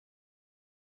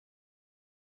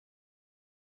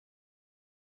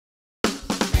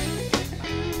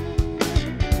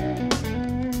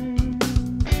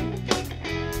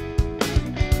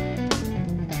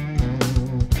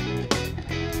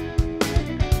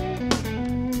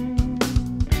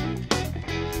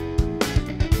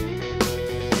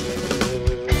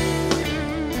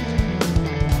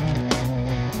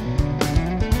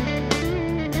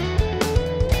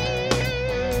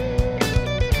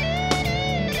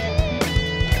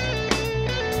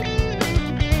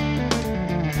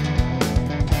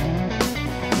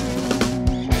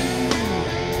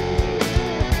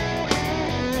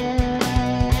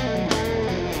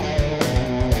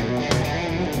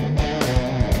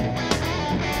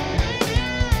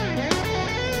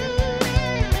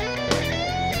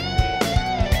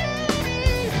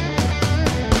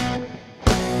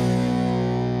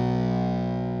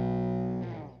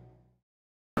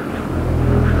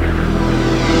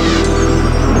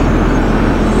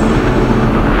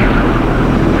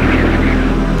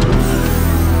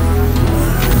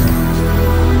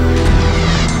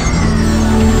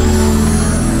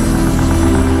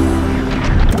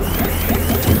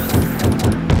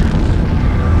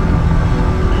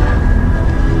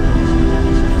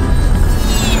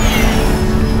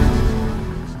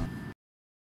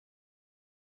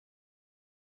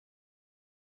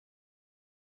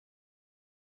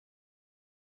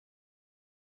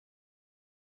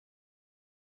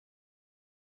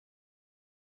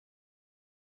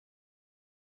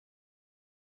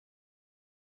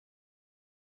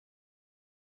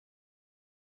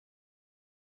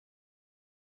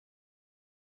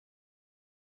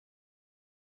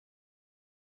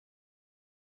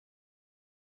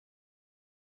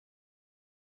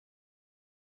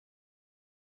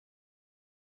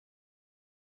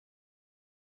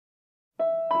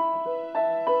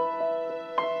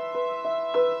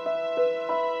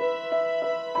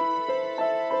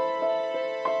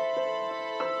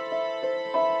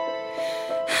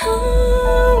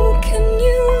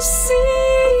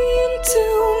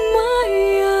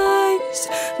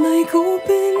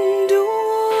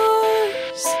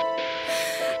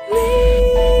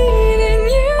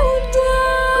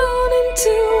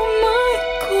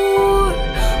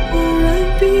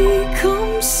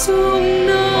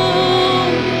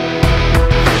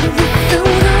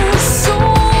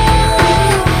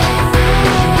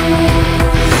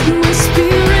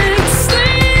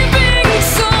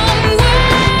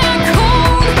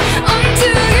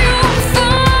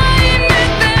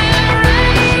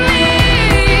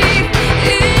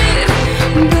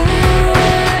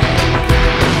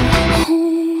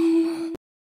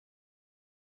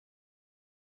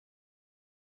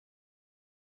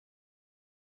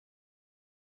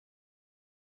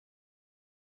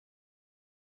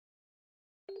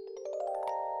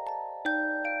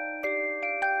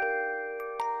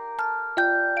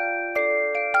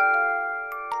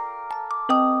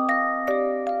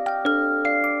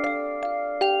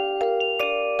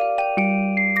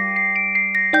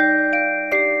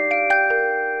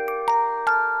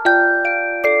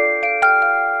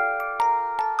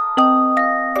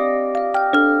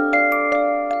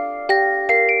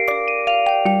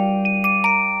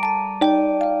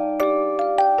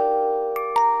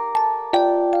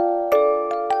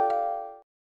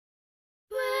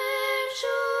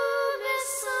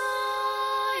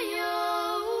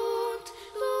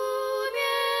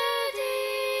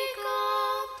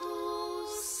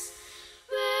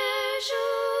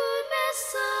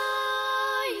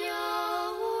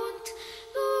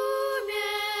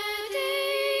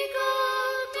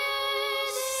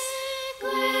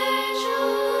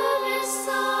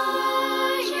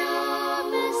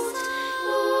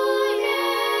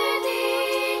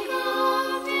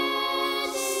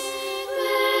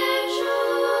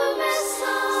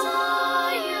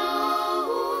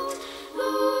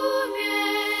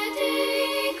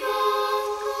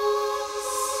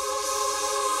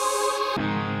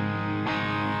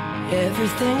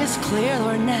Everything is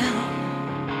clearer now.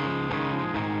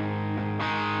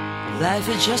 Life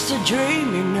is just a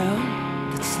dream, you know,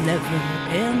 that's never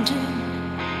ending.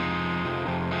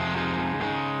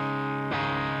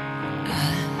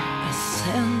 I'm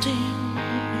ascending.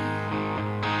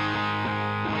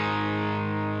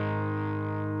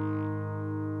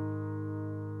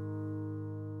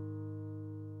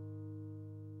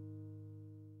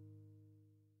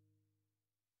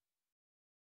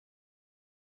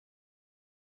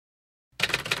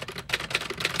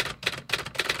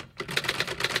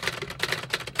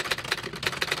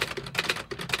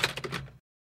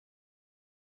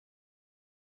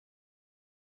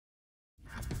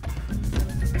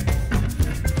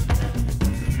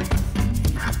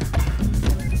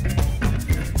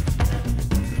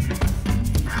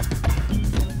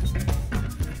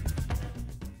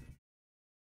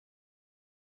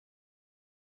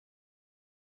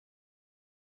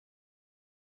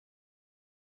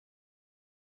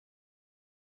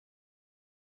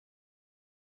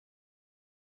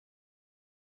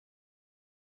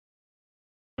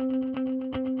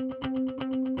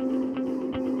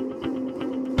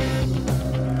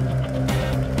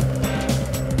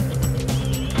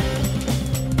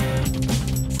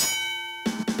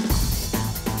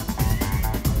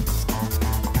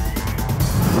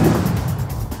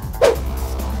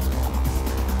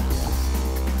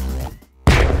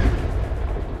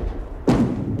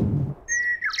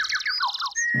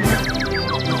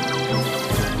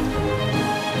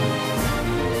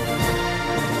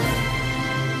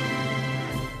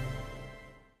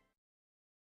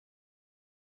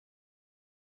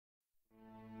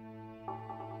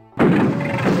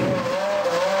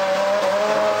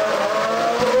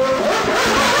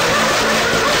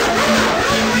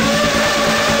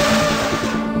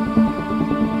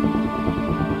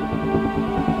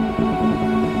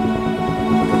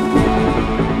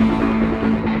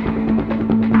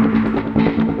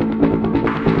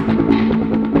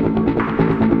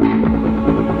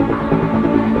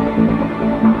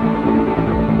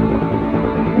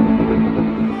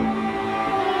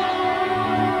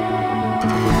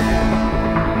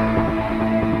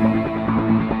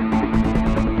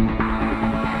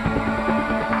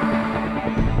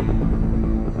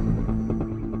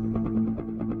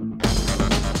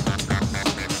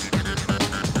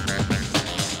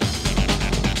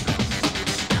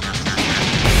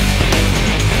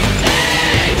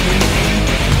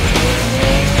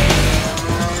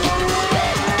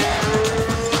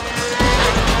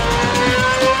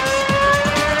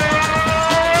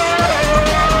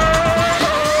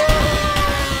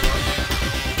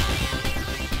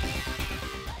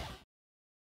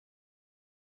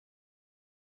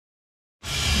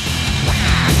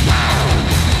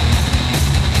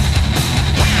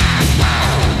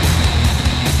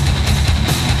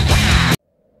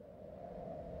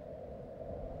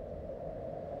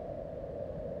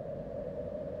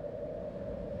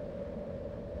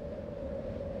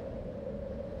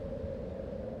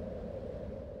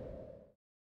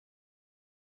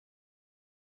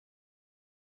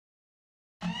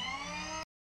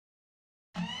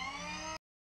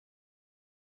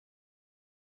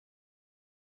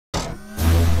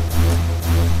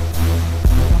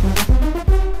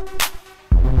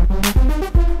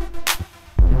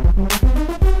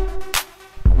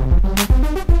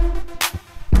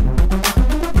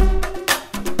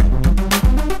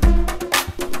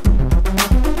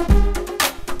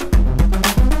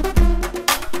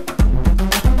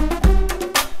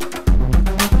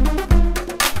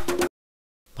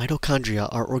 Mitochondria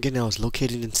are organelles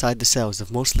located inside the cells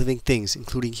of most living things,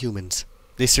 including humans.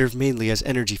 They serve mainly as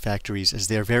energy factories, as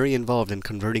they are very involved in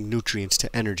converting nutrients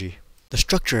to energy. The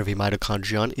structure of a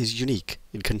mitochondrion is unique.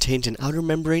 It contains an outer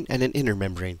membrane and an inner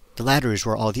membrane. The latter is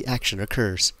where all the action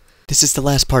occurs. This is the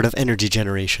last part of energy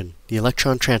generation, the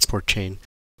electron transport chain.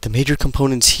 The major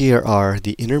components here are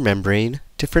the inner membrane,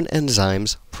 different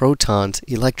enzymes, protons,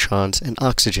 electrons, and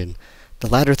oxygen. The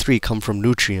latter three come from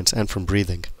nutrients and from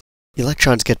breathing.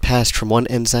 Electrons get passed from one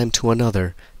enzyme to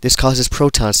another. This causes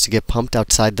protons to get pumped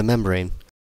outside the membrane.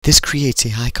 This creates a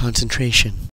high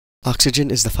concentration.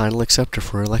 Oxygen is the final acceptor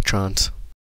for electrons.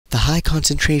 The high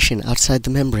concentration outside the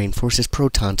membrane forces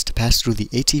protons to pass through the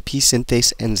ATP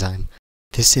synthase enzyme.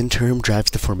 This in turn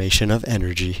drives the formation of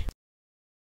energy.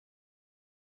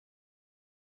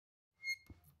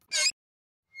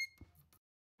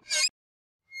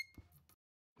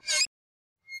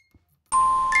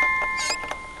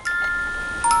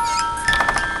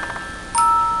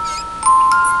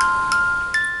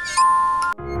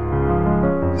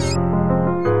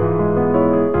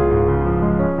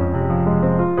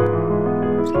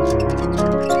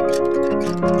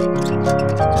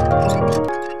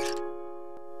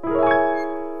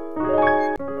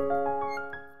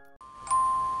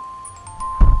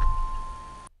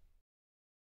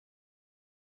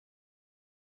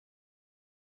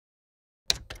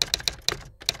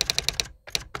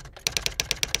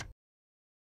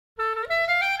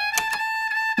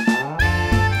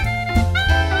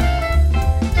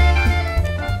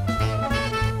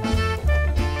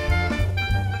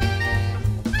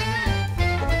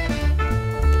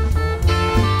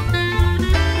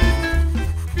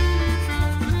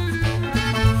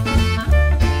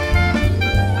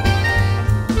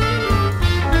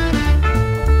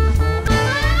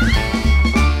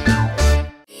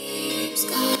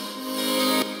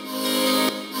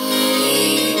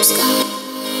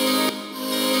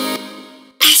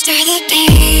 After the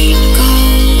pain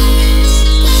goes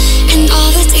and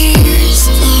all the tears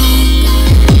flow,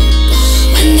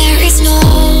 when there is no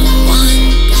one,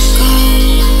 go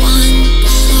one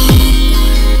flow.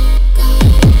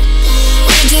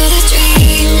 Where do the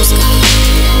dreams go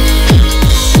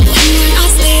when we're not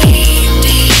sleeping?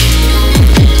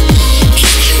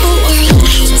 Is there a world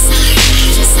outside,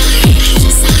 outside,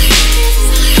 outside,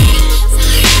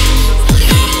 outside?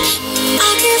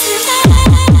 I'll give you that.